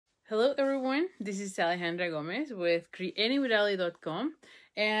Hello everyone, this is Alejandra Gomez with creatingwithali.com,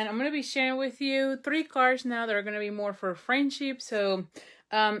 and I'm going to be sharing with you 3 cards now that are going to be more for friendship. So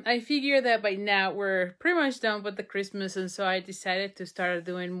I figure that by now we're pretty much done with the Christmas, and so I decided to start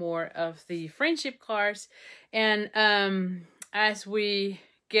doing more of the friendship cards. And as we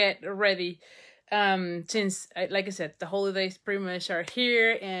get ready, since like I said, the holidays pretty much are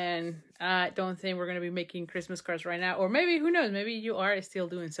here, and I don't think we're gonna be making Christmas cards right now, or maybe, who knows, maybe you are still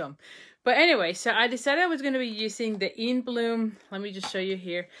doing some. But anyway, so I decided I was gonna be using the In Bloom. Let me just show you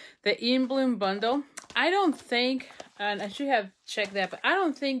here the In Bloom bundle. I don't think, and I should have checked that, but I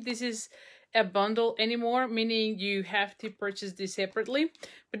don't think this is a bundle anymore, meaning you have to purchase this separately.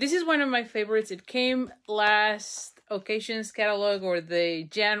 But this is one of my favorites. It came last occasions catalog, or the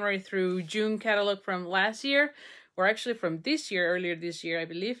January through June catalog from last year, or actually from this year, earlier this year, I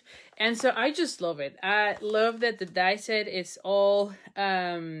believe. And so I just love it. I love that the die set is all,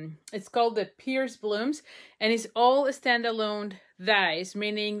 it's called the Pierce Blooms, and it's all standalone dies,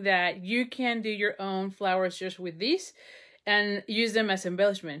 meaning that you can do your own flowers just with these and use them as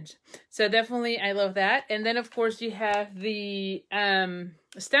embellishments. So definitely I love that. And then of course you have the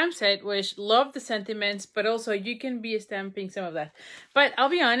stamp set, which love the sentiments, but also you can be stamping some of that. But I'll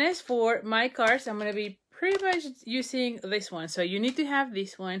be honest, for my cards I'm going to be pretty much using this one. So you need to have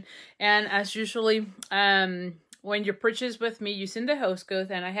this one, and as usually when you purchase with me using the host code,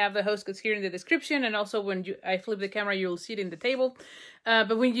 and I have the host codes here in the description, and also when I flip the camera you'll see it in the table.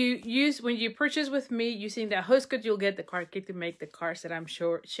 But when you purchase with me using the host code, you'll get the card kit to make the cards that I'm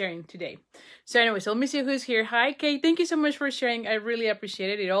sharing today. So anyway, so let me see who's here. Hi Kate, thank you so much for sharing. I really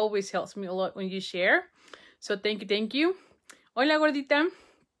appreciate it. It always helps me a lot when you share. So thank you. Hola gordita.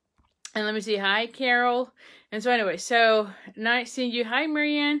 And let me see, hi Carol. And so anyway, so nice seeing you. Hi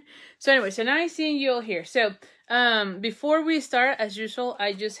Marianne. So anyway, so nice seeing you all here. So before we start, as usual,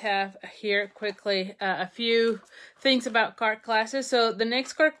 I just have here quickly a few things about card classes. So the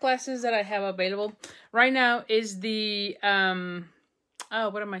next card classes that I have available right now is the oh,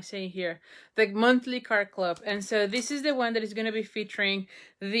 what am I saying here? The monthly card club. And so this is the one that is going to be featuring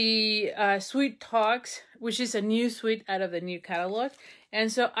the Sweet Talks, which is a new suite out of the new catalog. And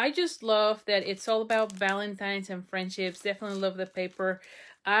so I just love that it's all about Valentine's and friendships. Definitely love the paper.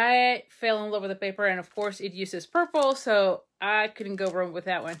 I fell in love with the paper, and of course it uses purple, so I couldn't go wrong with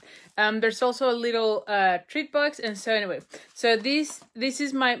that one. There's also a little treat box. And so anyway, so this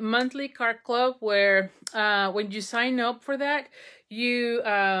is my monthly card club, where when you sign up for that, you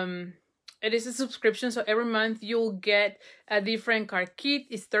it is a subscription, so every month you'll get a different card kit.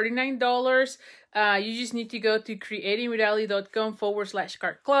 It's $39. You just need to go to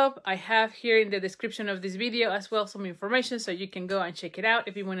creatingwithali.com/card club. I have here in the description of this video as well some information, so you can go and check it out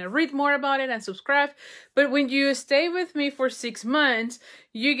if you want to read more about it and subscribe. But when you stay with me for 6 months,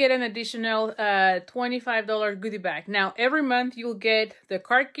 you get an additional $25 goodie bag. Now every month you'll get the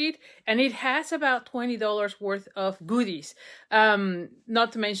card kit, and it has about $20 worth of goodies.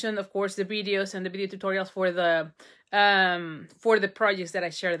 Not to mention, of course, the videos and the video tutorials for the projects that I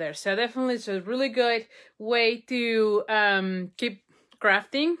share there. So definitely it's a really good way to keep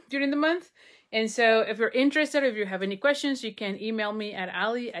crafting during the month. And so if you're interested, if you have any questions, you can email me at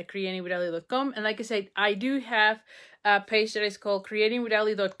ali@creatingwithali.com. And like I said, I do have a page that is called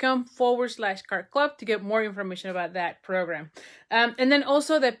creatingwithali.com/card club to get more information about that program. And then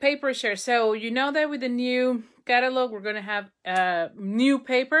also the paper share. So you know that with the new catalog, we're going to have new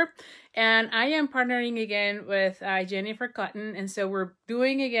paper, and I am partnering again with Jennifer Cotton, and so we're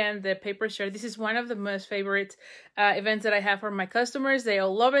doing again the paper share. This is one of the most favorite events that I have for my customers. They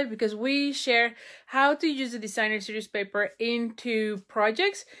all love it because we share how to use the designer series paper into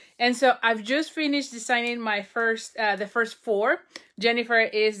projects. And so I've just finished designing my first the first 4. Jennifer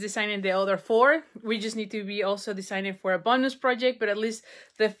is designing the other 4. We just need to be also designing for a bonus project, but at least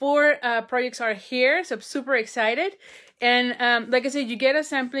the 4 projects are here, so I'm super excited. And like I said, you get a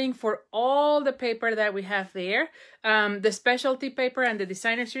sampling for all the paper that we have there, the specialty paper and the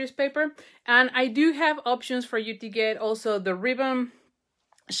designer series paper. And I do have options for you to get also the ribbon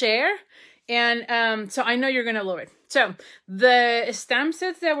share. And so I know you're going to love it. So the stamp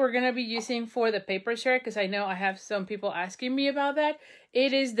sets that we're going to be using for the paper share, because I know I have some people asking me about that,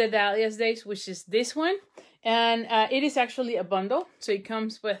 it is the Dahlia's Days, which is this one. And it is actually a bundle, so it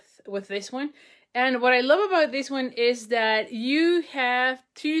comes with this one. And what I love about this one is that you have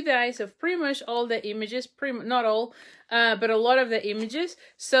 2 dies of pretty much all the images, not all, but a lot of the images,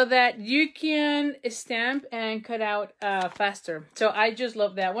 so that you can stamp and cut out faster. So I just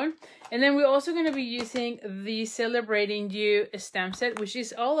love that one. And then we're also going to be using the Celebrating You stamp set, which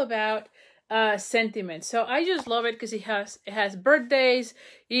is all about sentiment. So I just love it because it has birthdays,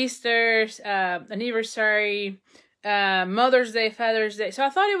 Easter's, anniversary, Mother's Day, Father's Day. So I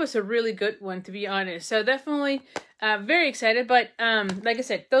thought it was a really good one, to be honest. So definitely very excited. But like I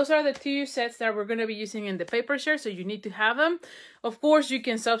said, those are the 2 sets that we're going to be using in the paper share. So you need to have them. Of course, you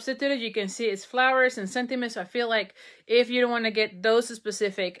can substitute it. You can see it's flowers and sentiments. So I feel like if you don't want to get those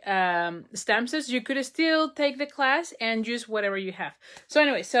specific stamp sets, you could still take the class and use whatever you have. So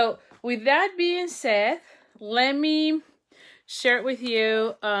anyway, so with that being said, let me share with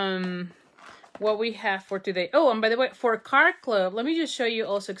you what we have for today. Oh, and by the way, for Card Club, let me just show you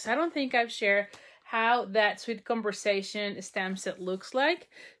also, because I don't think I've shared how that Sweet Conversation stamp set looks like.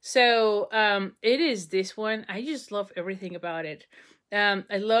 So it is this one. I just love everything about it.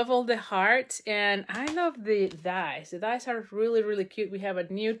 I love all the hearts, and I love the dies. The dies are really, really cute. We have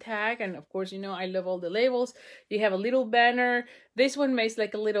a new tag, and of course, you know, I love all the labels. You have a little banner. This one makes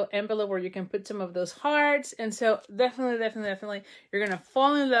like a little envelope where you can put some of those hearts. And so definitely, you're going to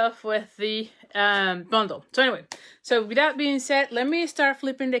fall in love with the bundle. So anyway, so with that being said, let me start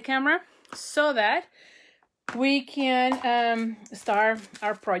flipping the camera so that we can start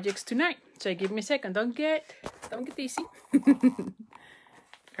our projects tonight. So give me a second. Don't get easy.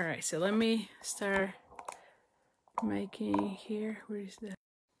 All right, so let me start making here. Where is that?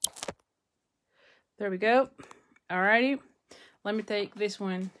 There we go. Alrighty, let me take this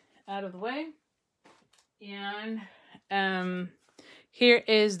one out of the way. And here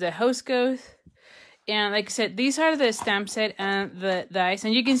is the host code. And like I said, these are the stamp set and the dies.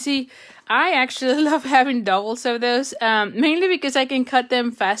 And you can see I actually love having doubles of those, mainly because I can cut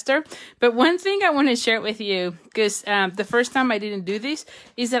them faster. But one thing I want to share with you, because the first time I didn't do this,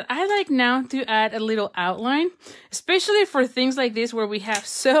 is that I like now to add a little outline, especially for things like this where we have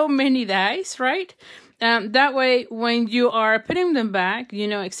so many dies, right? That way, when you are putting them back, you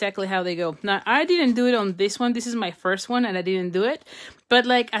know exactly how they go. Now, I didn't do it on this one. This is my first one, and I didn't do it. But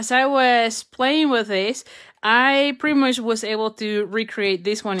like, as I was playing with this, I pretty much was able to recreate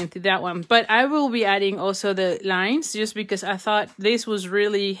this one into that one. But I will be adding also the lines, just because I thought this was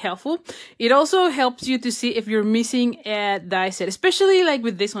really helpful. It also helps you to see if you're missing a die set, especially like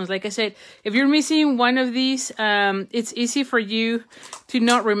with this ones. Like I said, if you're missing one of these, it's easy for you to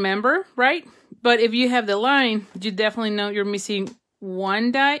not remember, right? But if you have the line, you definitely know you're missing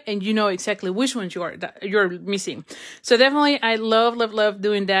one die, and you know exactly which ones you're missing. So definitely, I love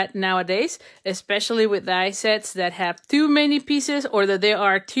doing that nowadays, especially with die sets that have too many pieces, or that there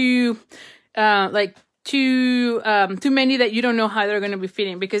are too many that you don't know how they're going to be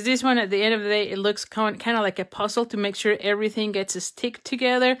fitting. Because this one, at the end of the day, it looks kind of like a puzzle to make sure everything gets a stick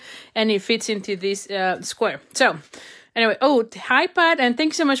together and it fits into this square. So anyway, oh, hi Pat, and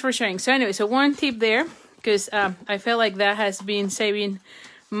thanks so much for sharing. So anyway, so one tip there, because I feel like that has been saving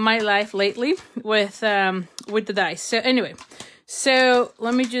my life lately with the dice. So anyway, so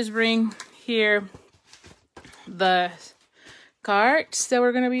let me just bring here the cards that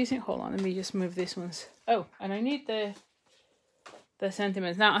we're gonna be using. Hold on, let me just move these ones. Oh, and I need the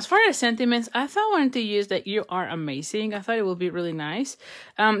sentiments. Now, as far as sentiments, I thought I wanted to use that you are amazing. I thought it would be really nice.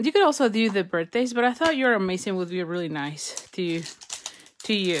 You could also do the birthdays, but I thought you're amazing would be really nice to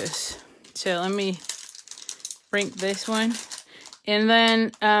use. So let me bring this one. And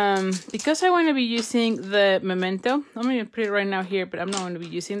then because I want to be using the memento, I'm going to put it right now here, but I'm not going to be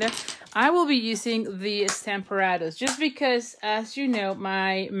using that. I will be using the Stamparados, just because, as you know,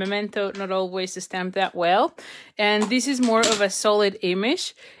 my memento not always stamped that well, and this is more of a solid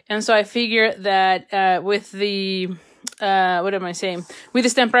image. And so I figure that with the what am I saying, with the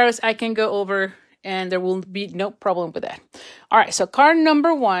Stamparados, I can go over and there will be no problem with that. All right, so card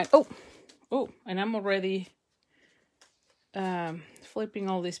number 1. Oh, and I'm already flipping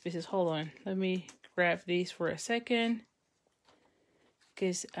all these pieces. Hold on, let me grab these for a second,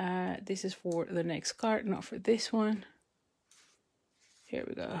 because this is for the next card, not for this one. Here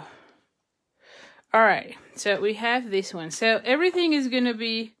we go. All right, so we have this one. So everything is gonna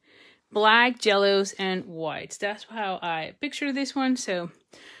be black, yellows, and whites. That's how I picture this one. So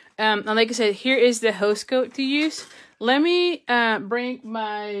and like I said, here is the host code to use. Let me bring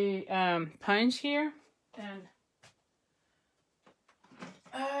my punch here, and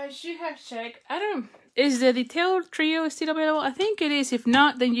I should have checked. Is the detailed trio still available? I think it is. If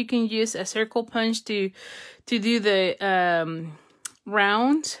not, then you can use a circle punch to do the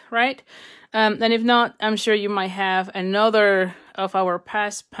rounds, right? And if not, I'm sure you might have another of our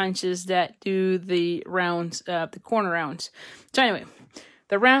past punches that do the rounds, the corner rounds. So anyway,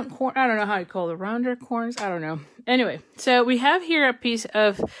 the round corn. I don't know how you call it, rounder corners. I don't know. Anyway, so we have here a piece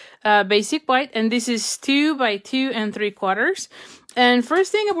of basic white, and this is 2 by 2 3/4. And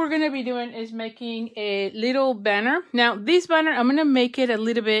first thing we're going to be doing is making a little banner. Now, this banner, I'm going to make it a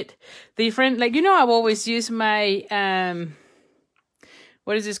little bit different. Like, you know, I've always used my,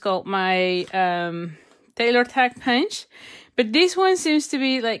 what is this called? My tailor tag punch. But this one seems to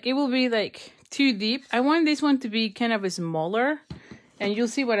be like, it will be like too deep. I want this one to be kind of smaller. And you'll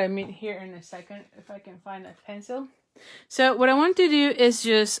see what I mean here in a second, if I can find a pencil. So what I want to do is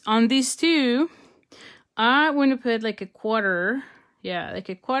just, on these two, I want to put like a quarter, yeah, like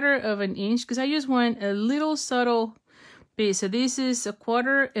a quarter of an inch, because I just want a little subtle piece. So this is a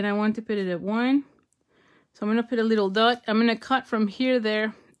quarter, and I want to put it at 1. So I'm going to put a little dot. I'm going to cut from here,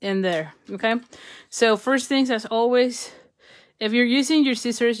 there, and there, okay? So first things, as always, if you're using your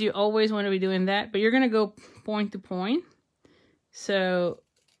scissors, you always want to be doing that, but you're going to go point to point. So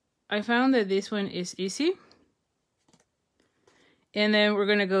I found that this one is easy. And then we're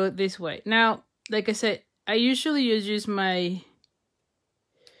going to go this way. Now, like I said, I usually use my,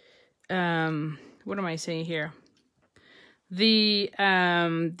 what am I saying here? The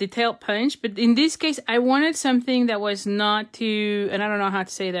tail punch. But in this case, I wanted something that was not too, and I don't know how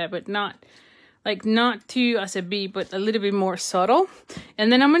to say that, but not too as a B, but a little bit more subtle. And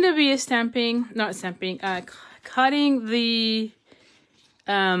then I'm going to be cutting the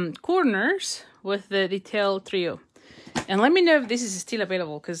corners with the detail trio. And let me know if this is still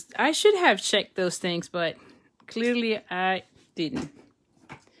available, because I should have checked those things, but clearly I didn't.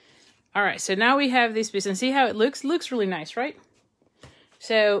 All right, so now we have this piece, and see how it looks? Looks really nice, right?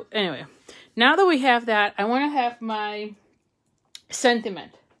 So anyway, now that we have that, I want to have my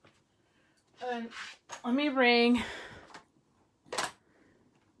sentiment. And let me bring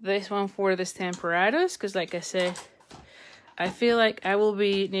this one for the Stamparados, because like I said, I feel like I will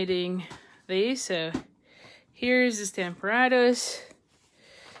be needing these. So here's the Stamparados.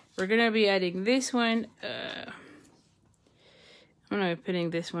 We're going to be adding this one. I'm going to be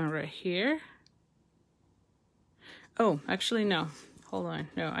putting this one right here. Oh, actually, no. Hold on.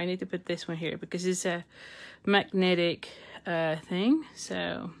 No, I need to put this one here because it's a magnetic thing.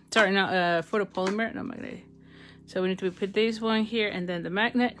 So, sorry, not photopolymer, not magnetic. So we need to put this one here and then the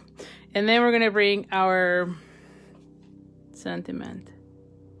magnet. And then we're going to bring our sentiment.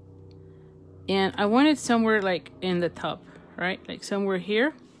 And I want it somewhere like in the top, right? Like somewhere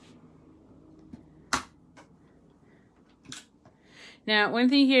here. Now, one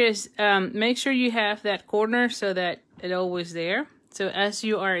thing here is make sure you have that corner so that it's always there. So as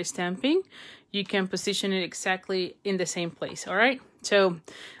you are stamping, you can position it exactly in the same place, all right? So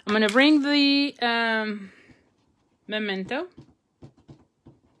I'm going to bring the memento.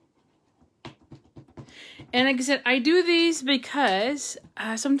 And like I said, I do these because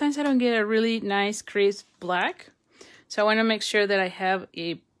sometimes I don't get a really nice crisp black. So I want to make sure that I have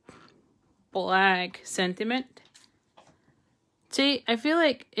a black sentiment. See, I feel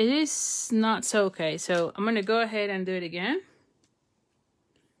like it is not so okay. So I'm going to go ahead and do it again.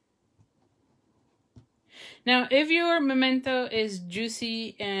 Now, if your memento is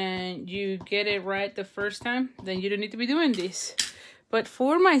juicy and you get it right the first time, then you don't need to be doing this. But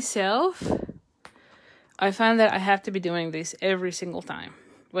for myself, I found that I have to be doing this every single time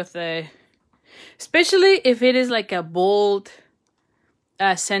with the, especially if it is like a bold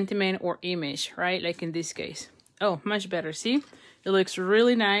sentiment or image, right? Like in this case. Oh, much better. See, it looks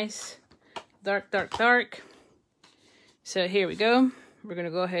really nice. Dark, dark, dark. So here we go. We're going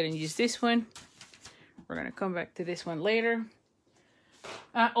to go ahead and use this one. We're going to come back to this one later.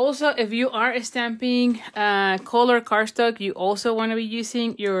 Also, if you are stamping color cardstock, you also want to be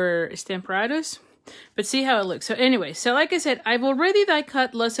using your Stamparados. But see how it looks. So anyway, so like I said, I've already die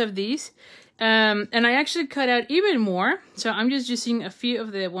cut lots of these. And I actually cut out even more. So I'm just using a few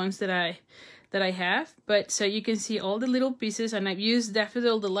of the ones that I have. But so you can see all the little pieces. And I've used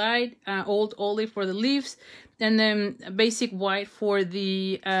Daffodil Delight, Old Olive for the leaves. And then basic white for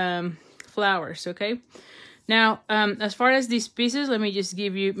the flowers, okay? Now, as far as these pieces, let me just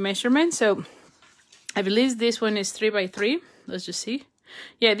give you measurements. So I believe this one is 3 by 3. Let's just see.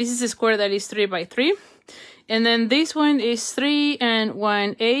 Yeah, this is a square that is 3 by 3. And then this one is 3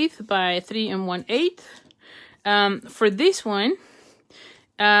 1/8 by 3 1/8. For this one,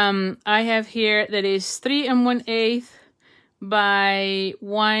 I have here that is 3 1/8 by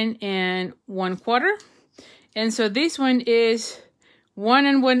 1 1/4. And so this one is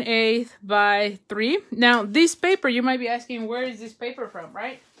 1 1/8 by 3. Now, this paper, you might be asking, where is this paper from,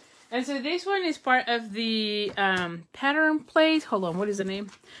 right? And so this one is part of the pattern plate. Hold on, what is the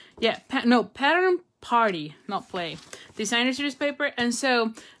name? Yeah, pattern party, not play. Designer series paper. And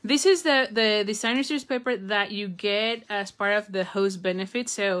so this is the designer series paper that you get as part of the host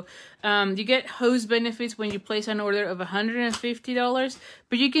benefits. So you get host benefits when you place an order of $150.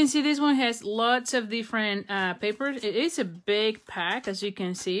 But you can see this one has lots of different papers. It is a big pack, as you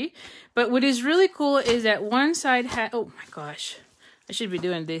can see. But what is really cool is that one side has, oh my gosh, I should be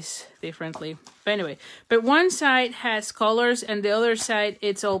doing this differently. But anyway, but one side has colors and the other side,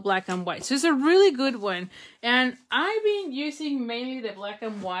 it's all black and white. So it's a really good one. And I've been using mainly the black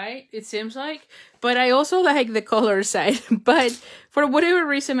and white, it seems like. But I also like the color side. But for whatever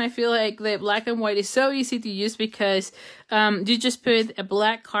reason, I feel like the black and white is so easy to use because you just put a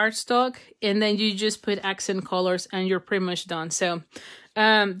black cardstock and then you just put accent colors and you're pretty much done. So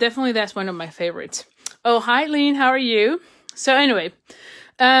definitely that's one of my favorites. Oh, hi, Lean. How are you? So anyway,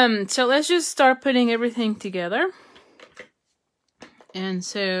 so let's just start putting everything together. And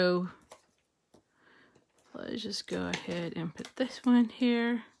so let's just go ahead and put this one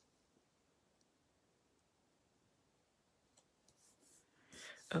here.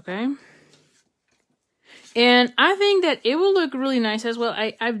 Okay. And I think that it will look really nice as well.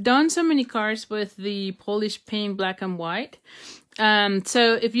 I've done so many cards with the Polish pink, black and white.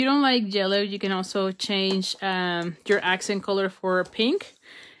 So if you don't like yellow, you can also change your accent color for pink.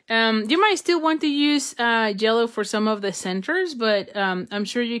 You might still want to use yellow for some of the centers, but I'm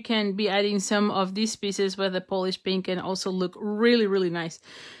sure you can be adding some of these pieces with the Polish pink and also look really, really nice.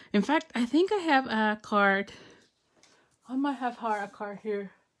 In fact, I think I have a card. I might have a card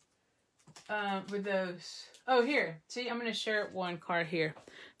here with those. Oh, here. See, I'm going to share one card here.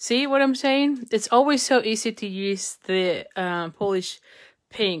 See what I'm saying? It's always so easy to use the Polish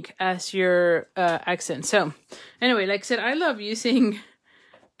pink as your accent. So anyway, like I said, I love using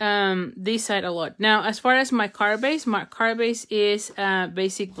this side a lot. Now, as far as my card base is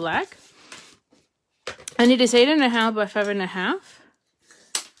basic black. And it is 8.5 by 5.5.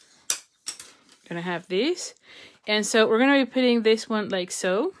 Gonna have this. And so we're gonna be putting this one like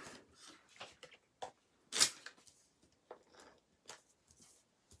so.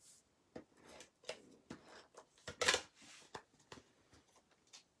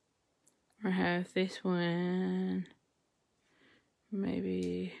 I have this one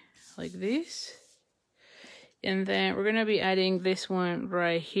maybe like this. And then we're going to be adding this one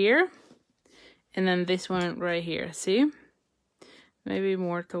right here. And then this one right here. See? Maybe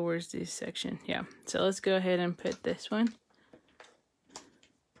more towards this section. Yeah. So let's go ahead and put this one.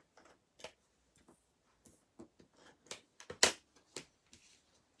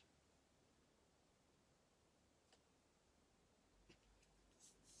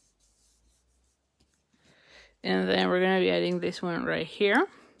 And then we're going to be adding this one right here.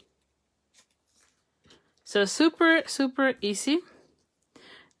 So super, super easy.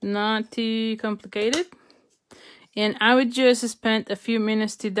 Not too complicated. And I would just spend a few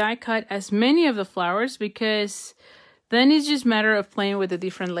minutes to die cut as many of the flowers because then it's just a matter of playing with the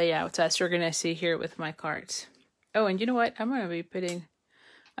different layouts as you're going to see here with my cards. Oh, and you know what? I'm going to be putting,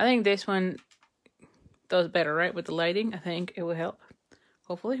 I think this one does better, right? With the lighting, I think it will help,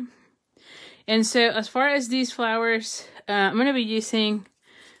 hopefully. And so as far as these flowers, I'm going to be using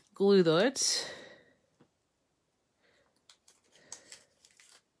glue dots.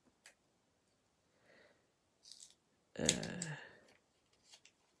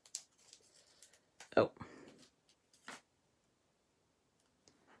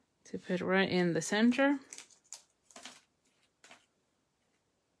 To put right in the center.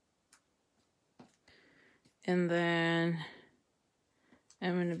 And then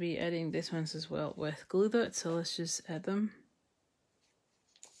I'm going to be adding these ones as well with glue dots, so let's just add them.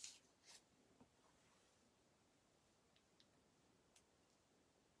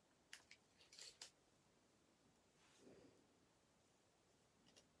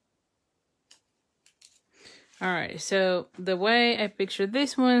 All right, so the way I picture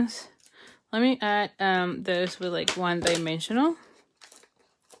these ones, let me add those with like one-dimensional.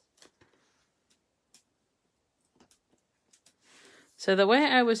 So the way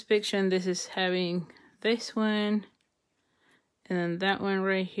I was picturing this is having this one and then that one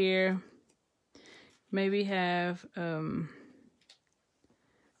right here. Maybe have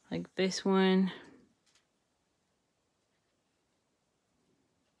like this one.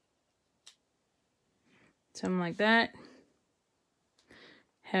 Something like that.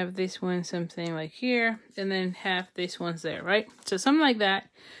 Have this one something like here, and then have this one's there, right? So something like that.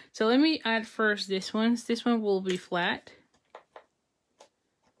 So let me add first this one. This one will be flat.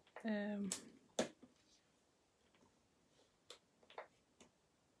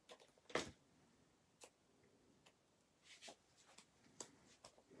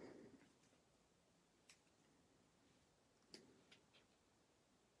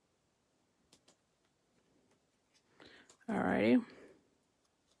 Alrighty.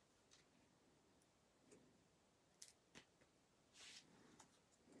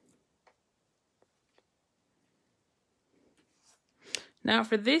 Now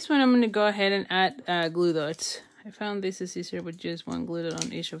for this one, I'm going to go ahead and add glue dots. I found this is easier with just one glue dot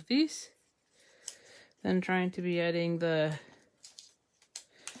on each of these than trying to be adding the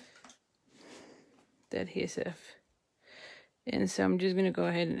adhesive. And so I'm just going to go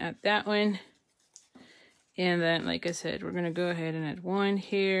ahead and add that one. And then, like I said, we're going to go ahead and add one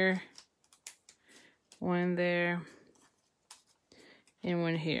here, one there, and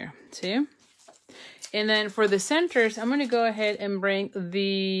one here. See? And then for the centers, I'm going to go ahead and bring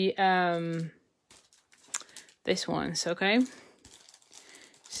the, this ones, okay?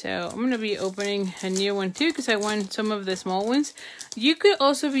 So I'm going to be opening a new one too, because I want some of the small ones. You could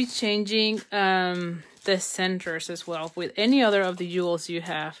also be changing the centers as well with any other of the jewels you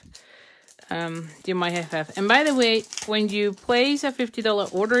have. You might have. And by the way, when you place a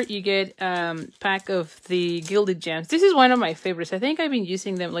 $50 order, you get pack of the gilded gems. This is one of my favorites. I think I've been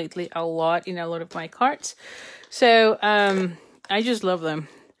using them lately a lot in a lot of my carts. So I just love them.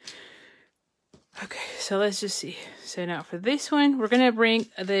 Okay, so let's just see. So now for this one, we're gonna bring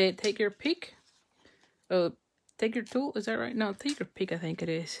the take your pick. Oh, take your tool, is that right? No, take your pick, I think it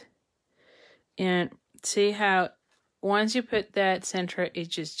is. And see how once you put that center, it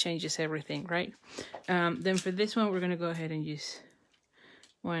just changes everything, right? Then for this one, we're going to go ahead and use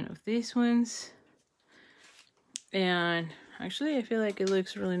one of these ones. And actually, I feel like it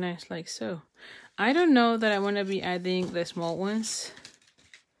looks really nice like so. I don't know that I want to be adding the small ones.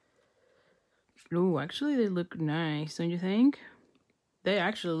 Oh, actually, they look nice, don't you think? They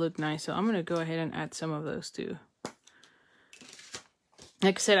actually look nice, so I'm going to go ahead and add some of those too.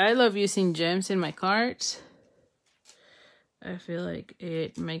 Like I said, I love using gems in my carts. I feel like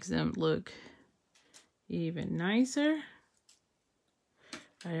it makes them look even nicer.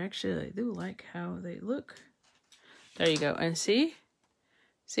 I actually do like how they look. There you go. And see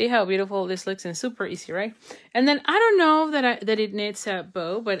how beautiful this looks, and super easy, right? And then I don't know that it needs a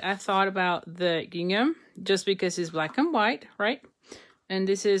bow, but I thought about the gingham just because it's black and white, right? And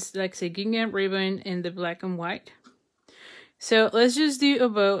this is like say gingham ribbon in the black and white. So let's just do a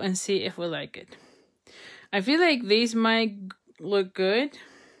bow and see if we like it. I feel like these might look good.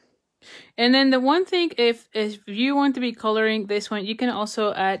 And then the one thing, if you want to be coloring this one, you can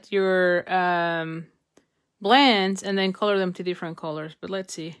also add your blends and then color them to different colors. But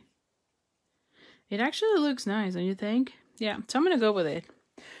let's see. It actually looks nice, don't you think? Yeah, so I'm going to go with it.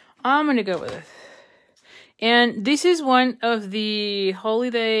 I'm going to go with it. And this is one of the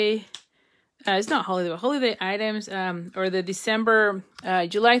holiday... it's not holiday, but holiday items, or the December,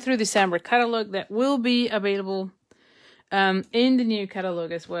 July through December catalog that will be available in the new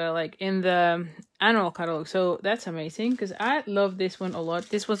catalog as well, like in the annual catalog. So that's amazing because I love this one a lot.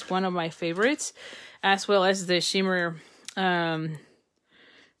 This was one of my favorites, as well as the shimmer,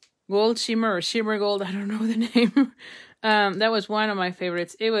 gold shimmer or shimmer gold. I don't know the name. That was one of my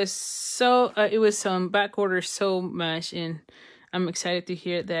favorites. It was so, it was some back order so much, and I'm excited to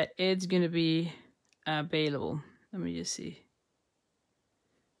hear that it's going to be available. Let me just see.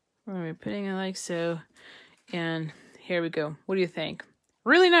 We're going to be putting it like so. And here we go. What do you think?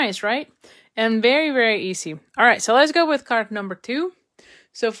 Really nice, right? And very, very easy. All right, so let's go with card number 2.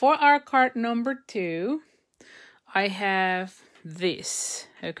 So for our card number 2, I have this,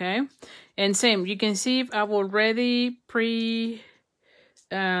 okay? And same, you can see I've already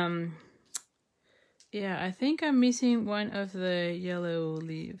yeah, I think I'm missing one of the yellow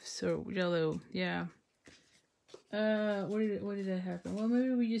leaves, or yellow, yeah. What did that happen? Well,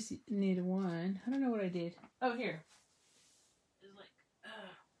 maybe we just need one. I don't know what I did. Oh, here. It's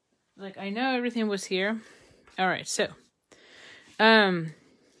like I know everything was here. All right, so, all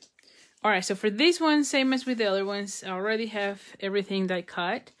right, so for this one, same as with the other ones, I already have everything die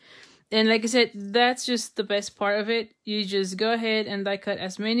cut. And like I said, that's just the best part of it. You just go ahead and die cut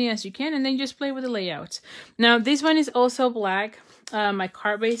as many as you can, and then just play with the layouts. Now, this one is also black, my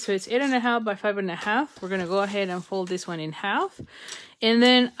card base, so it's 8.5 by 5.5. We're gonna go ahead and fold this one in half. And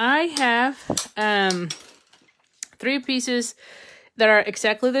then I have 3 pieces that are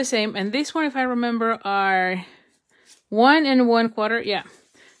exactly the same. And this one, if I remember, are 1 1/4, yeah,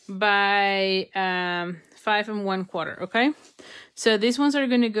 by 5 1/4, okay? So these ones are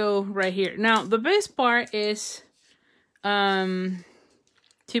going to go right here. Now, the best part is to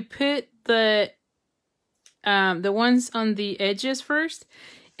put the ones on the edges first,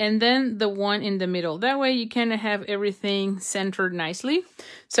 and then the one in the middle. That way you kind of have everything centered nicely.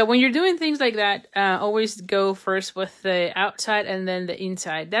 So when you're doing things like that, always go first with the outside and then the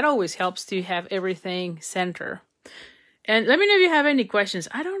inside. That always helps to have everything center. And let me know if you have any questions.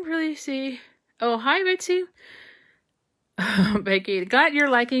 I don't really see. Oh, hi, Betsy. Becky, glad you're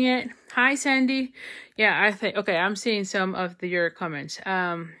liking it. Hi, Sandy. Yeah, I think, okay, I'm seeing some of your comments.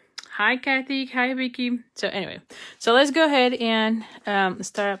 Hi, Kathy. Hi, Vicky. So anyway, so let's go ahead and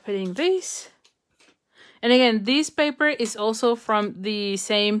start putting this. And again, this paper is also from the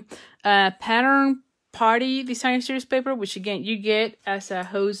same Pattern Party Design Series paper, which again, you get as a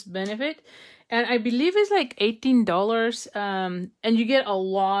host benefit. And I believe it's like $18. And you get a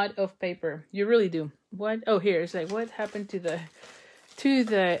lot of paper. You really do. What? Oh, here it's like, what happened to the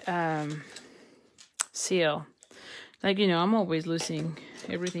seal? Like, you know, I'm always losing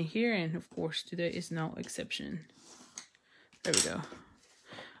everything here, and of course today is no exception. There we go.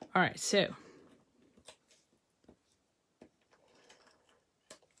 All right, so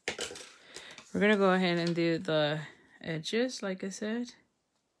we're gonna go ahead and do the edges, like I said.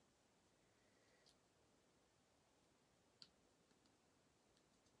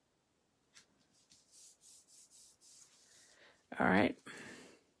 All right.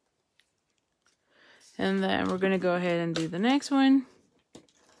 And then we're going to go ahead and do the next one.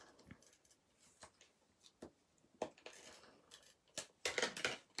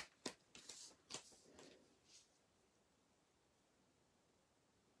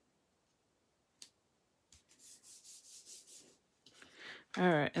 All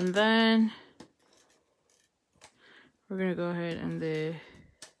right. And then we're going to go ahead and do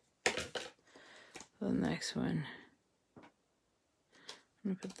the next one.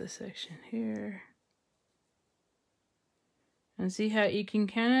 I'm going to put this section here. And see how you can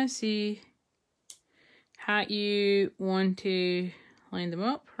kind of see how you want to line them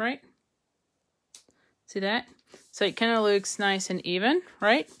up, right? See that? So it kind of looks nice and even,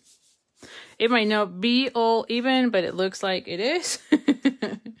 right? It might not be all even, but it looks like it is.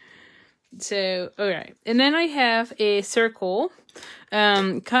 So, all right. And then I have a circle.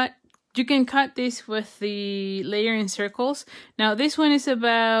 You can cut this with the layer in circles. Now this one is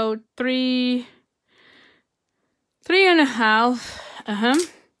about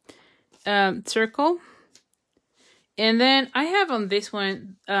 3.5 circle. And then I have on this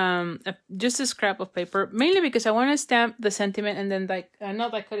one just a scrap of paper, mainly because I want to stamp the sentiment and then like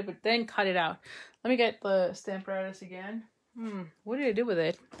not like cut it, but then cut it out. Let me get the stamp apparatus again. What did I do with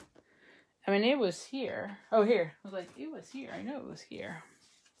it? I mean, it was here. Oh, here. I was like, it was here. I know it was here.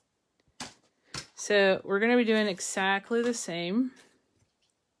 So we're going to be doing exactly the same.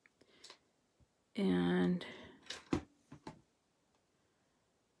 And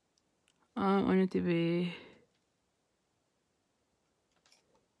I want it to be...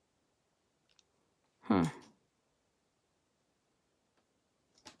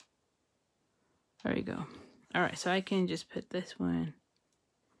 There we go. All right, so I can just put this one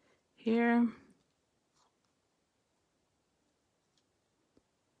here.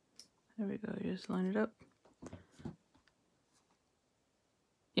 There we go, just line it up.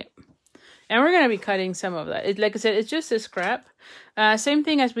 Yep. And we're going to be cutting some of that. Like I said, it's just a scrap. Same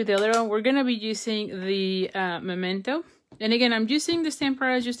thing as with the other one. We're going to be using the Memento. And again, I'm using the stamp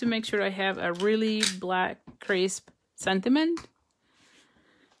apparatus just to make sure I have a really black, crisp sentiment.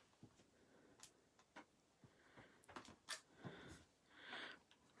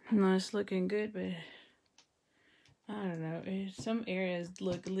 No, it's looking good, but I don't know. Some areas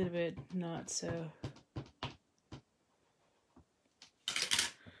look a little bit not so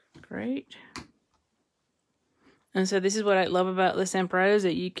great. And so this is what I love about the stamp apparatus,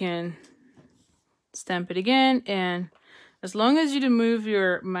 that you can stamp it again, and as long as you don't move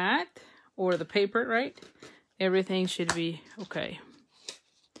your mat or the paper, right, everything should be okay.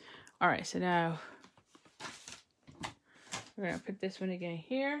 All right, so now we're gonna put this one again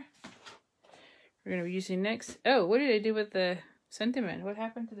here. We're gonna be using next. Oh, what did I do with the sentiment? What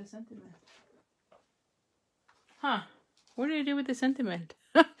happened to the sentiment? Huh? What did I do with the sentiment?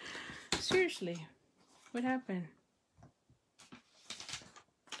 Seriously, what happened?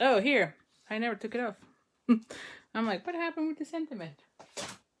 Oh, here. I never took it off. I'm like, what happened with the sentiment?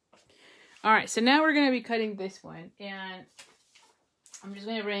 All right, so now we're gonna be cutting this one, and I'm just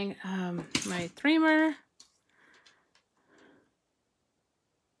gonna bring my trimmer.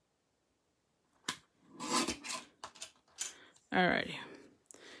 Alrighty,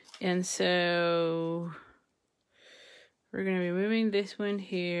 and so we're gonna be moving this one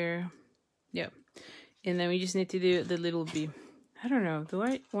here. Yep, and then we just need to do the little bee. I don't know, do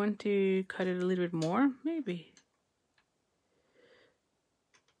I want to cut it a little bit more? Maybe.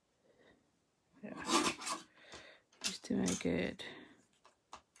 Yeah, just to make it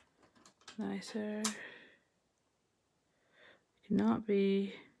nicer. Cannot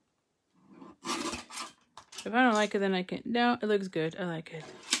be If I don't like it, then I can... No, it looks good. I like it.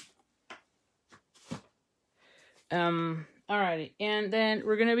 Alrighty. And then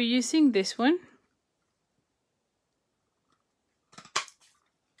we're going to be using this one.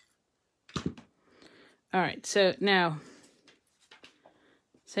 Alright, so now,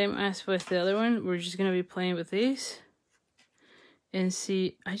 same as with the other one, we're just going to be playing with these. And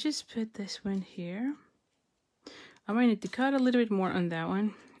see, I just put this one here. I might need to cut a little bit more on that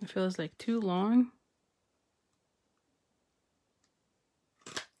one. It feels like too long.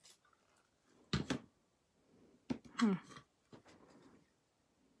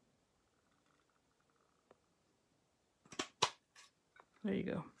 There you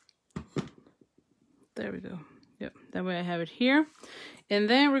go. There we go. Yep, that way I have it here. And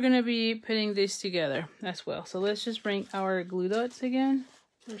then we're going to be putting this together as well. So let's just bring our glue dots again.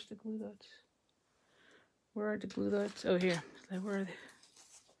 Where's the glue dots? Where are the glue dots? Oh, here. Where are they?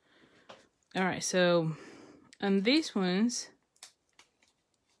 All right, so on these ones,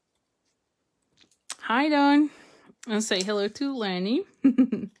 hi, Dawn. I'll say hello to Lanny.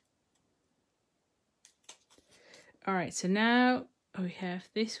 All right, so now we have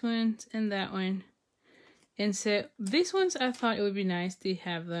this one and that one. And so these ones, I thought it would be nice to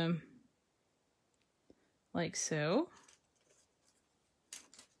have them like so.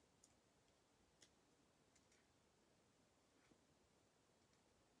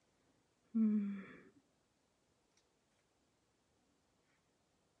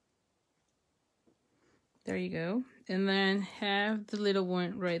 There you go. And then have the little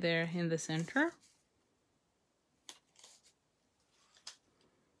one right there in the center.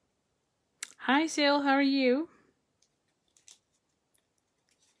 Hi, Sil, how are you?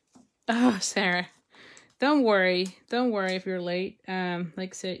 Oh, Sarah. Don't worry if you're late.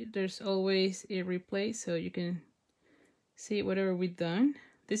 Like I said, there's always a replay so you can see whatever we've done.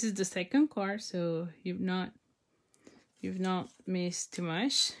 This is the second card, so you've not missed too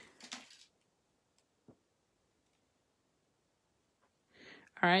much.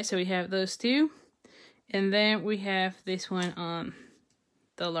 All right, so we have those two, and then we have this one on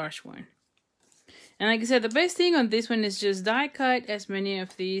the large one. And like I said, the best thing on this one is just die cut as many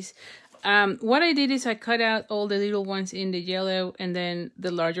of these. What I did is I cut out all the little ones in the yellow and then the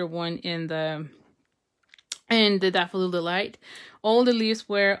larger one in the Daffodil Delight. All the leaves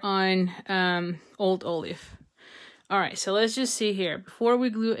were on Old Olive. All right, so let's just see here before we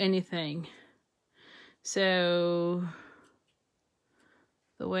glue anything. So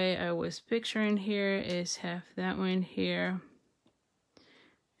the way I was picturing here is have that one here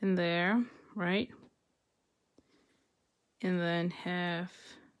and there, right? And then have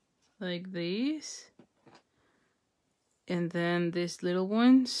like these, and then these little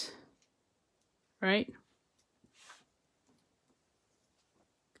ones, right?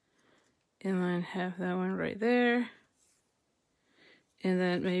 And then have that one right there, and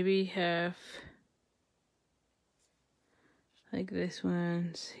then maybe have like this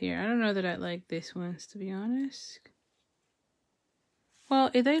ones here. I don't know that I like these ones, to be honest.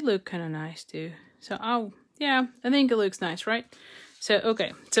 Well, they look kind of nice too. So yeah, I think it looks nice, right? So,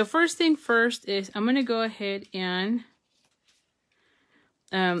 okay. So first thing first is I'm going to go ahead and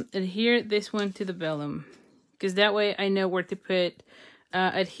adhere this one to the vellum, because that way I know where to put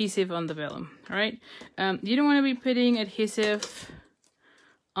adhesive on the vellum, all right? You don't want to be putting adhesive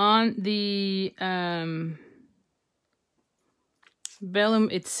on the vellum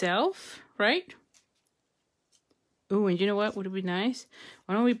itself, right? Oh, and you know what would be nice?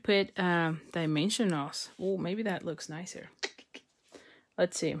 Why don't we put dimensionals? Oh, maybe that looks nicer.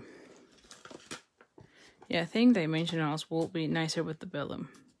 Let's see. Yeah, I think dimensionals will be nicer with the vellum.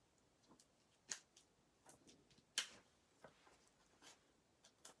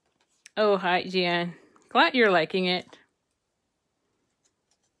 Oh, hi, Jan. Glad you're liking it.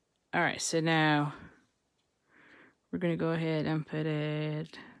 All right, so now we're going to go ahead and put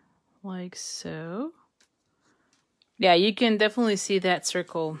it like so. Yeah, you can definitely see that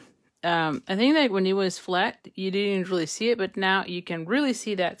circle. I think that when it was flat, you didn't really see it, but now you can really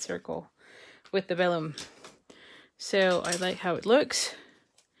see that circle with the vellum. So I like how it looks.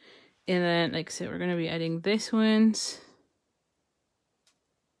 And then, like I said, we're going to be adding these ones.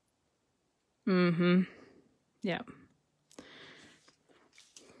 Yeah.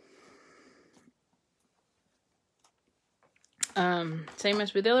 Same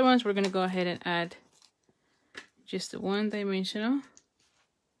as with the other ones, we're going to go ahead and add just the one dimensional.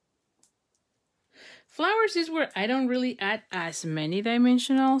 Flowers is where I don't really add as many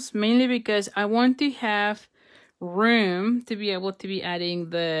dimensionals, mainly because I want to have room to be able to be adding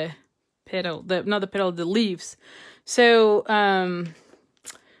the petal, the leaves. So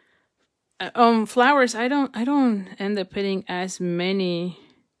flowers, I don't end up putting as many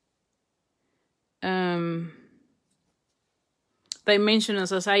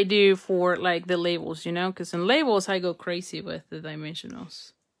dimensionals as I do for like the labels, you know, because in labels I go crazy with the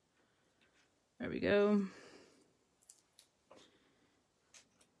dimensionals. There we go.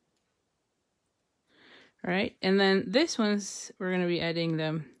 All right, and then this one's, we're gonna be adding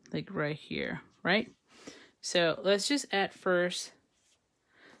them like right here, right? So let's just add first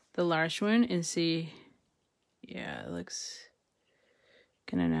the large one and see. Yeah, it looks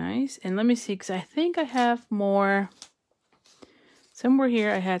kind of nice. And let me see, because I think I have more. Somewhere here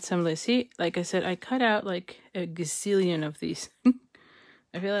I had some, let's see, like I said, I cut out like a gazillion of these.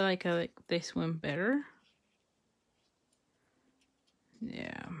 I feel like I like this one better.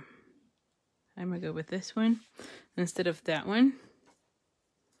 Yeah. I'm gonna go with this one instead of that one.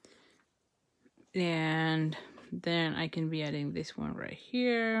 And then I can be adding this one right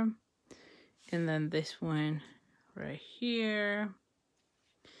here. And then this one right here.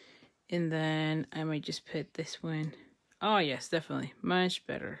 And then I might just put this one. Oh yes, definitely. Much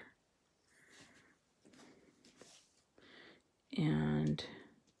better. And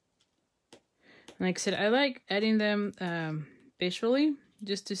like I said, I like adding them visually,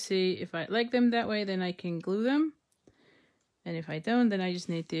 just to see if I like them that way, then I can glue them. And if I don't, then I just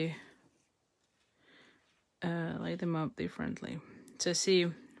need to light them up differently. So see,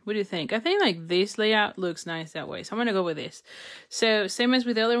 what do you think? I think like this layout looks nice that way. So I'm gonna go with this. So same as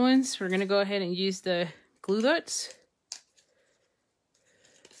with the other ones, we're gonna go ahead and use the glue dots.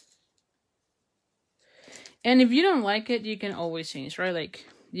 And if you don't like it, you can always change, right? Like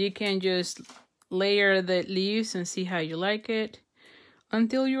you can just layer the leaves and see how you like it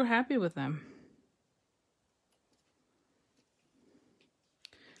until you're happy with them.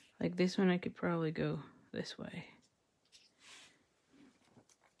 Like this one, I could probably go this way.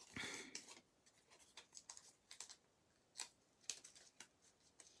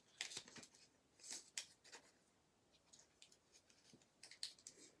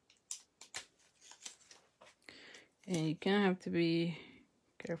 And you kind of have to be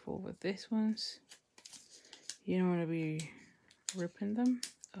careful with these ones. You don't want to be ripping them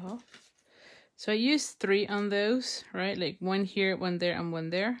off. So I used 3 on those, right? Like one here, one there, and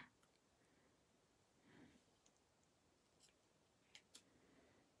one there.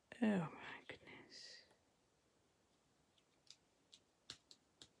 Oh my goodness.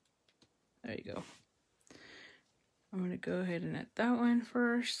 There you go. I'm going to go ahead and add that one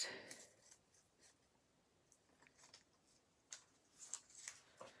first.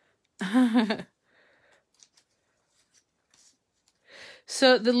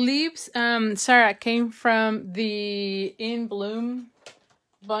 So the leaves, Sarah, came from the In Bloom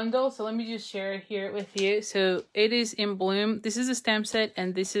bundle. So let me just share it here with you. So it is In Bloom. This is a stamp set,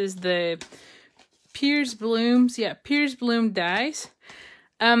 and this is the Pierce Blooms. Yeah, Pierce Bloom dies.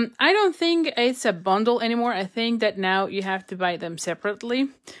 I don't think it's a bundle anymore. I think that now you have to buy them separately.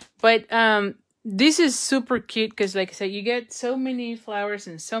 But this is super cute because, like I said, you get so many flowers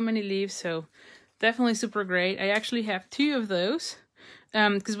and so many leaves. So definitely super great. I actually have 2 of those.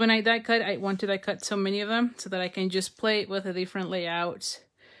 Because when I die cut, I want to die cut so many of them so that I can just play with the different layouts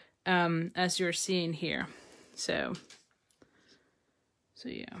as you're seeing here. So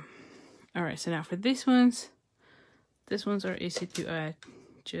yeah. All right, so now for these ones are easy to add.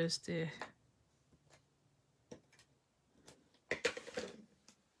 Just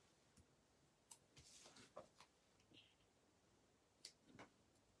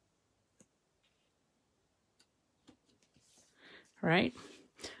right.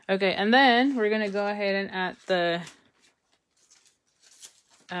 Okay, and then we're gonna go ahead and add the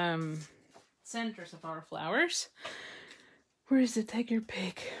centers of our flowers. Where is the tiger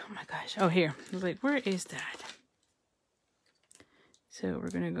pick? Oh my gosh. Oh, here. I was like, where is that? So we're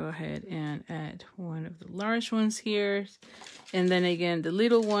gonna go ahead and add one of the large ones here, and then again the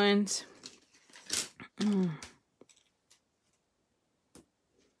little ones.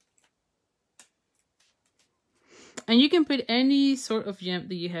 And you can put any sort of gem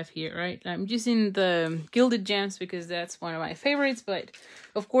that you have here, right? I'm using the gilded gems because that's one of my favorites, but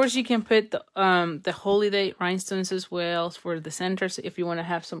of course you can put the holiday rhinestones as well for the centers if you want to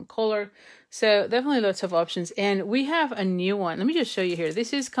have some color. So definitely lots of options. And we have a new one. Let me just show you here.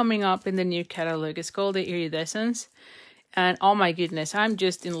 This is coming up in the new catalog. It's called the Iridescence. And oh my goodness, I'm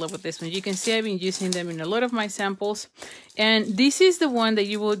just in love with this one. You can see I've been using them in a lot of my samples. And this is the one that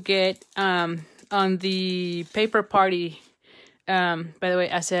you will get on the paper party, by the way,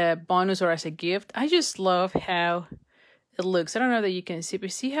 as a bonus or as a gift. I just love how it looks. I don't know that you can see,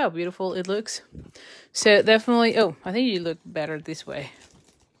 but see how beautiful it looks. So definitely, oh, I think you look better this way.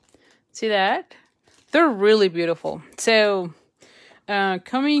 See that? They're really beautiful. So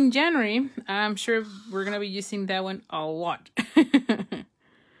coming January, I'm sure we're going to be using that one a lot.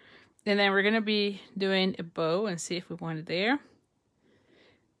 And then we're going to be doing a bow and see if we want it there.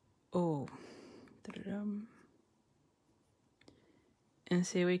 Oh. And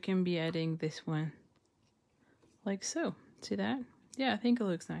see, we can be adding this one like so. See that? Yeah, I think it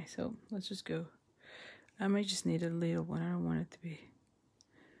looks nice. So let's just go. I might just need a little one. I don't want it to be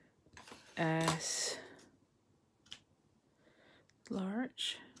as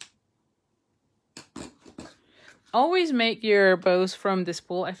large. Always make your bows from the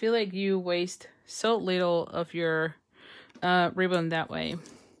spool. I feel like you waste so little of your ribbon that way.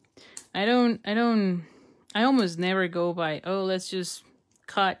 I almost never go by, oh, let's just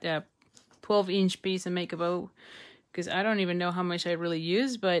cut a 12-inch piece and make a bow, because I don't even know how much I really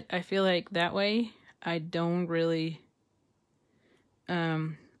use, but I feel like that way I don't really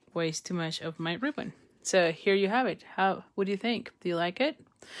waste too much of my ribbon. So here you have it. What do you think? Do you like it?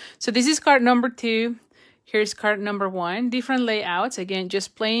 So this is card number 2. Here's card number 1. Different layouts. Again,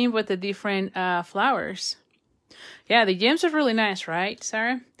 just playing with the different flowers. Yeah, the gems are really nice, right,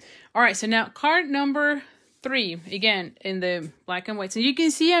 Sarah? All right, so now card number 3. Again, in the black and white. So you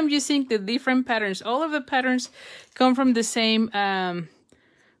can see I'm using the different patterns. All of the patterns come from the same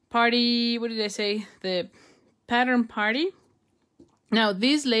party. What did I say? The pattern party. Now,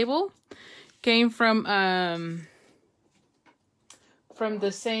 this label came from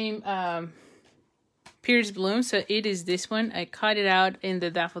the same Pierce Bloom, so it is this one. I cut it out in the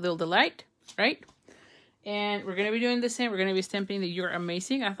Daffodil Delight, right? And we're going to be doing the same. We're going to be stamping the You're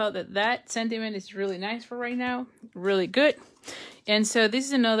Amazing. I thought that sentiment is really nice for right now. Really good. And so this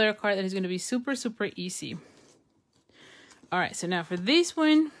is another card that is going to be super, super easy. All right, so now for this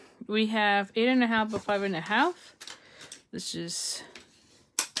one, we have 8.5 by 5.5. Let's just...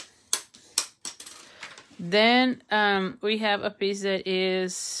 Then we have a piece that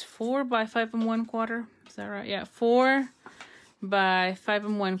is 4 by 5 1/4. Is that right? Yeah, 4 by 5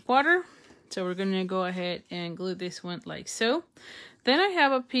 1/4. So we're going to go ahead and glue this one like so. Then I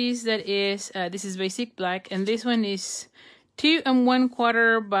have a piece that is, this is basic black, and this one is 2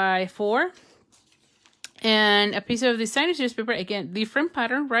 1/4 by 4. And a piece of designer series paper, again, different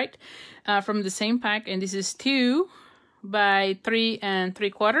pattern, right? From the same pack, and this is 2 by 3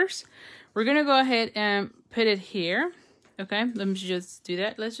 3/4. We're going to go ahead and put it here. Okay, let me just do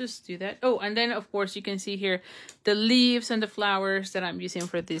that. Let's just do that. Oh, and then, of course, you can see here the leaves and the flowers that I'm using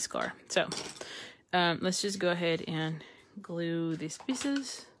for this card. So let's just go ahead and glue these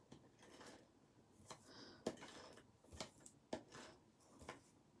pieces.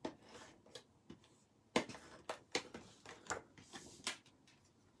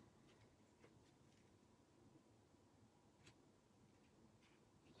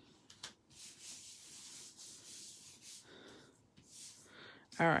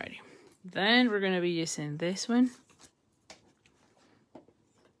 Alrighty, then we're going to be using this one.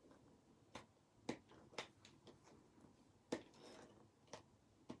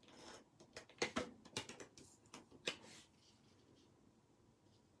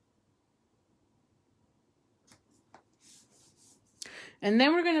 And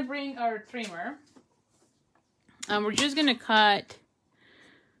then we're going to bring our trimmer. And we're just going to cut,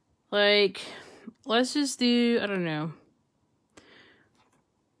 like, let's just do, I don't know.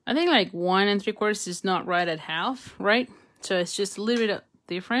 I think like 1 3/4 is not right at half, right? So it's just a little bit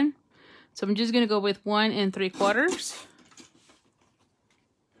different. So I'm just going to go with 1 3/4.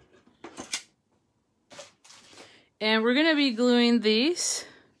 And we're going to be gluing these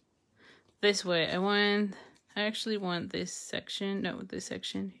this way. I actually want this section, no, this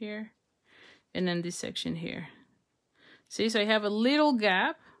section here. And then this section here. See, so I have a little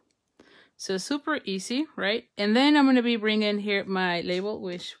gap. So super easy, right? And then I'm going to be bringing here my label,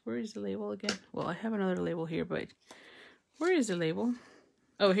 which, where is the label again? Well, I have another label here, but where is the label?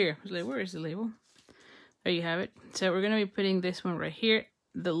 Oh, here. Where is the label? There you have it. So we're going to be putting this one right here,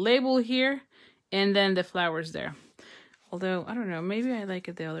 the label here, and then the flowers there. Although, I don't know, maybe I like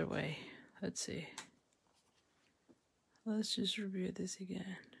it the other way. Let's see. Let's just review this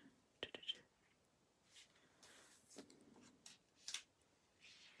again.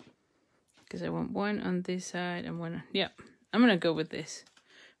 Because I want one on this side and one, yeah, I'm going to go with this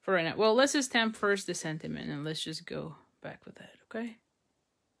for right now. Well, let's just stamp first the sentiment and let's just go back with that, okay?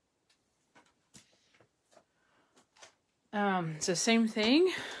 So same thing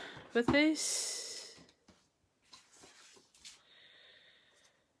with this.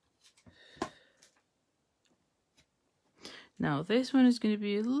 Now this one is going to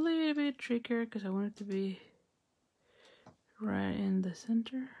be a little bit trickier because I want it to be right in the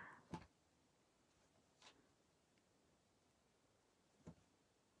center.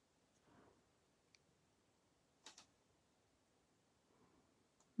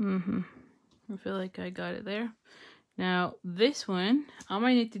 I feel like I got it there. Now this one, I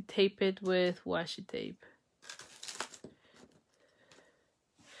might need to tape it with washi tape.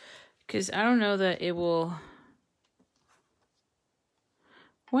 Because I don't know that it will...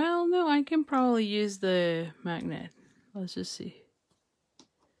 Well, no, I can probably use the magnet. Let's just see.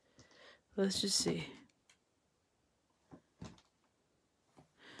 Let's just see.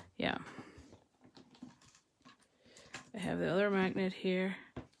 Yeah. I have the other magnet here.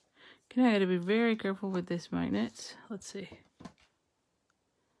 I gotta be very careful with this magnet. Let's see.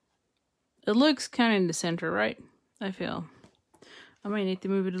 It looks kind of in the center, right? I feel. I might need to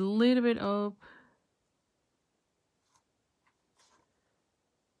move it a little bit up.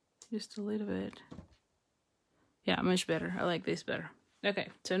 Just a little bit. Yeah, much better. I like this better. Okay,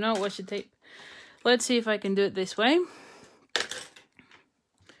 so now washi tape. Let's see if I can do it this way.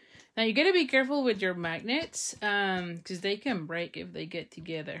 Now you gotta be careful with your magnets, because they can break if they get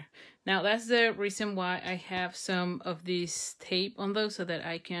together. Now that's the reason why I have some of these tape on those so that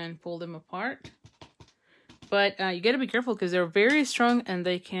I can pull them apart. But you gotta be careful because they're very strong and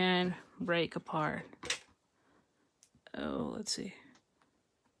they can break apart. Oh, let's see.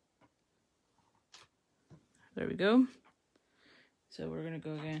 There we go. So we're gonna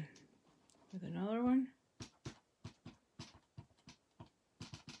go again with another one.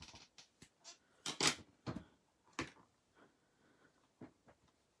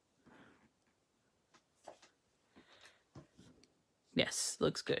 Yes,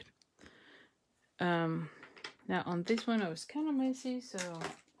 looks good. Now on this one I was kind of messy, so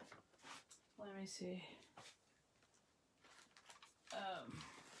let me see.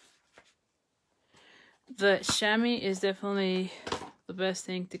 The chamois is definitely the best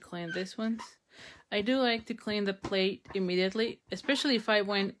thing to clean this one. I do like to clean the plate immediately, especially if I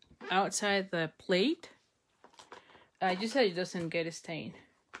went outside the plate. Just so it doesn't get a stain.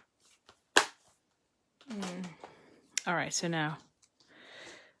 Alright, so now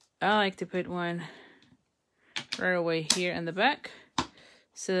I like to put one right away here in the back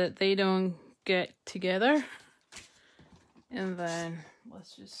so that they don't get together. And then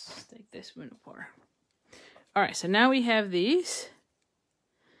let's just take this one apart. Alright, so now we have these.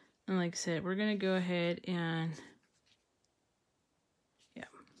 And like I said, we're going to go ahead and... Yeah.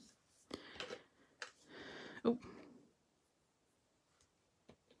 Oh.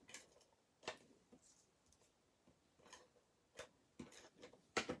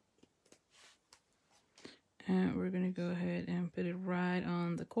 And we're going to go ahead and put it right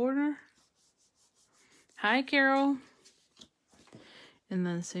on the corner. Hi, Carol. And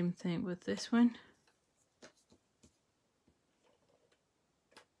then same thing with this one.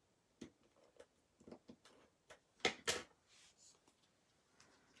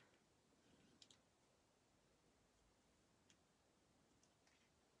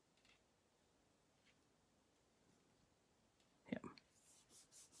 Yep.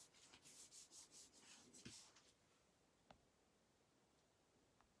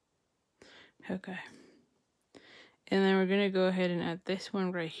 Okay. And then we're going to go ahead and add this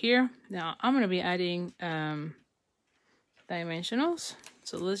one right here. Now, I'm going to be adding dimensionals.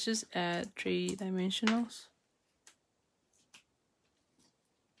 So let's just add 3 dimensionals.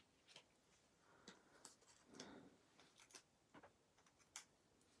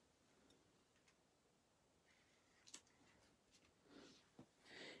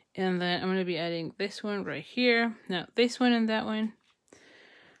 And then I'm going to be adding this one right here. Now, this one and that one.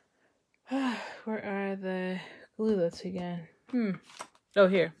 Where are the glue dots again? Oh,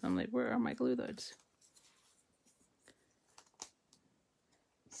 here. I'm like, where are my glue dots?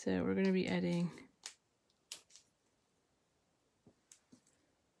 So we're going to be adding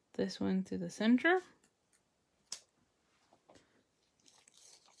this one to the center.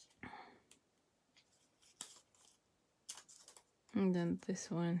 And then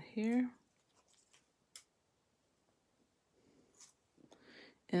this one here.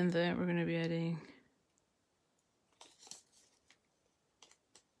 And then we're going to be adding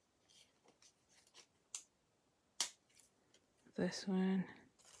this one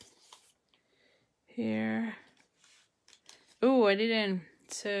here. Oh, I didn't.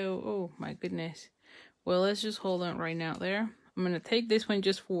 So, oh my goodness. Well, let's just hold on right now there. I'm going to take this one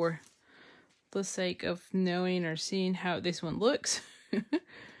just for the sake of knowing or seeing how this one looks.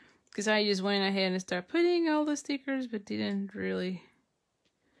 Because I just went ahead and started putting all the stickers, but didn't really...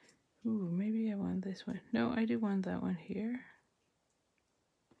 Ooh, maybe I want this one. No, I do want that one here.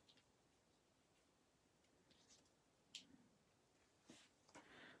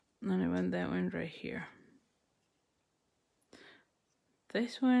 And I want that one right here.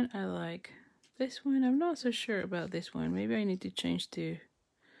 This one I like. This one, I'm not so sure about this one. Maybe I need to change to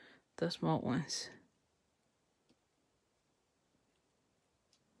the small ones.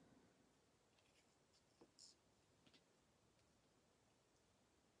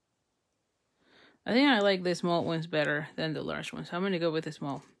 I think I like the small ones better than the large ones. So I'm going to go with the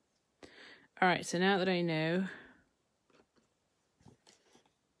small. All right, so now that I know,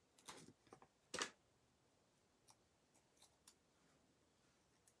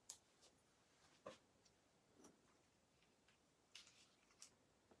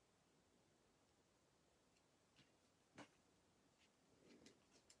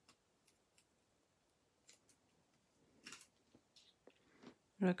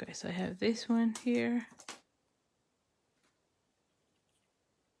 okay, so I have this one here.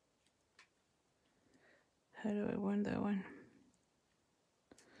 How do I want that one?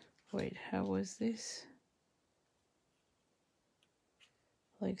 Wait, how was this?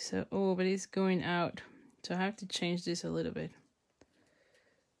 Like so. Oh, but it's going out. So I have to change this a little bit.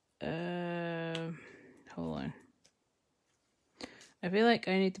 Hold on. I feel like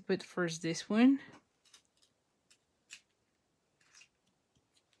I need to put first this one.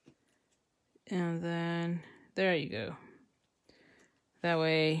 And then, there you go. That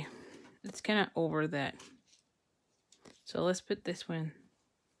way, it's kind of over that. So let's put this one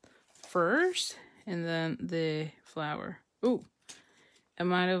first, and then the flower. Ooh, I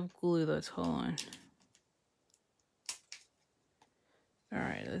might have glued those. Hold on. All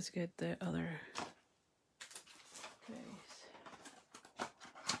right, let's get the other face.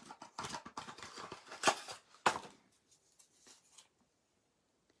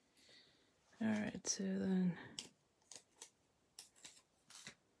 All right, so then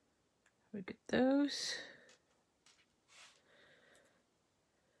we get those.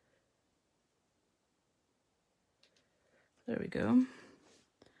 There we go.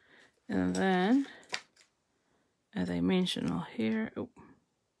 And then a dimensional here. Oh.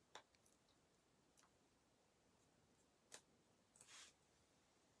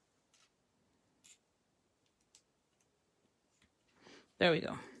 There we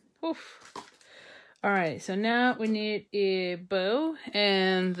go. Oof. All right, so now we need a bow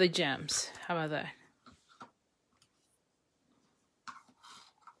and the gems. How about that?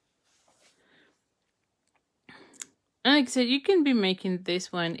 And like I said, you can be making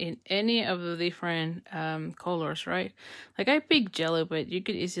this one in any of the different colors, right? Like I picked yellow, but you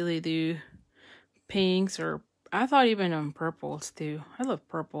could easily do pinks, or I thought even on purples too. I love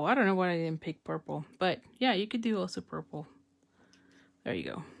purple. I don't know why I didn't pick purple, but yeah, you could do also purple. There you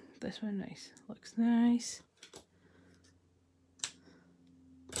go. This one nice. Looks nice.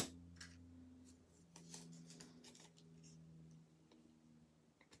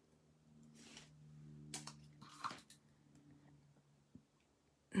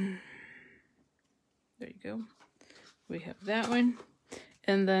 There you go. We have that one.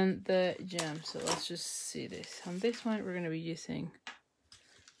 And then the gem. So let's just see this. On this one, we're going to be using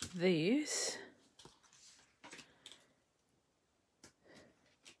these.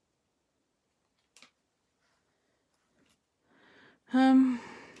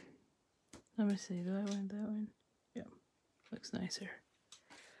 Let me see. Do I want that one? Yeah. Looks nicer.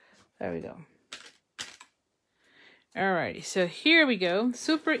 There we go. Alrighty, so here we go.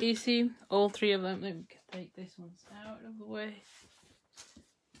 Super easy. All three of them. Let me take this one out of the way.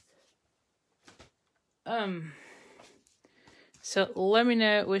 So let me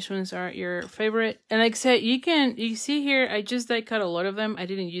know which ones are your favorite. And like I said, you see here, I just die cut a lot of them. I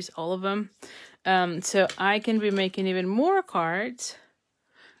didn't use all of them. So I can be making even more cards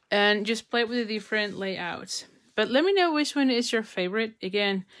and just play with the different layouts. But let me know which one is your favorite.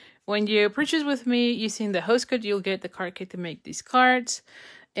 Again, when you purchase with me using the host code, you'll get the card kit to make these cards.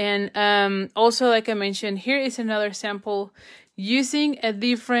 And also, like I mentioned, here is another sample using a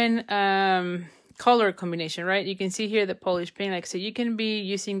different color combination, right? You can see here the Polish paint, like so you can be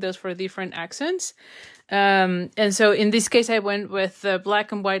using those for different accents. And so in this case, I went with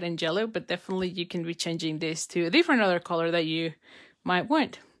black and white and yellow, but definitely you can be changing this to a different other color that you might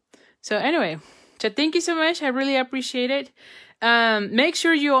want. So anyway, so thank you so much. I really appreciate it. Make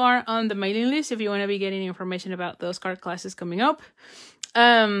sure you are on the mailing list if you want to be getting information about those card classes coming up.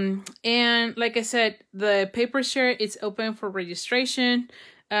 And like I said, the paper share is open for registration.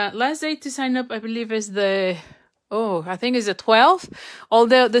 Last date to sign up, I believe, is the, I think it's the 12th.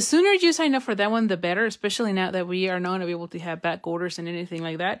 Although the sooner you sign up for that one, the better, especially now that we are not going to be able to have back orders and anything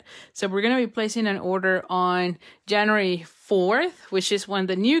like that. So we're going to be placing an order on January 4th, which is when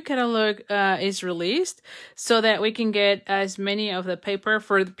the new catalog is released, so that we can get as many of the paper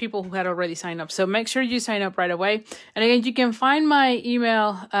for the people who had already signed up. So make sure you sign up right away. And again, you can find my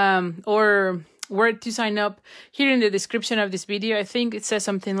email or where to sign up here in the description of this video. I think it says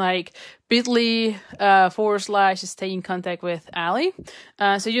something like bit.ly/stay in contact with Ali.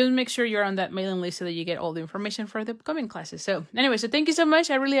 So just make sure you're on that mailing list so that you get all the information for the upcoming classes. So anyway, so thank you so much.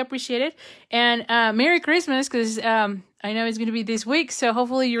 I really appreciate it. And Merry Christmas, because I know it's going to be this week. So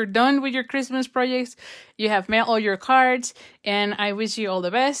hopefully you're done with your Christmas projects. You have mailed all your cards. And I wish you all the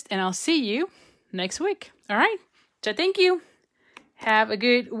best. And I'll see you next week. All right. So thank you. Have a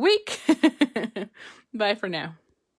good week. Bye for now.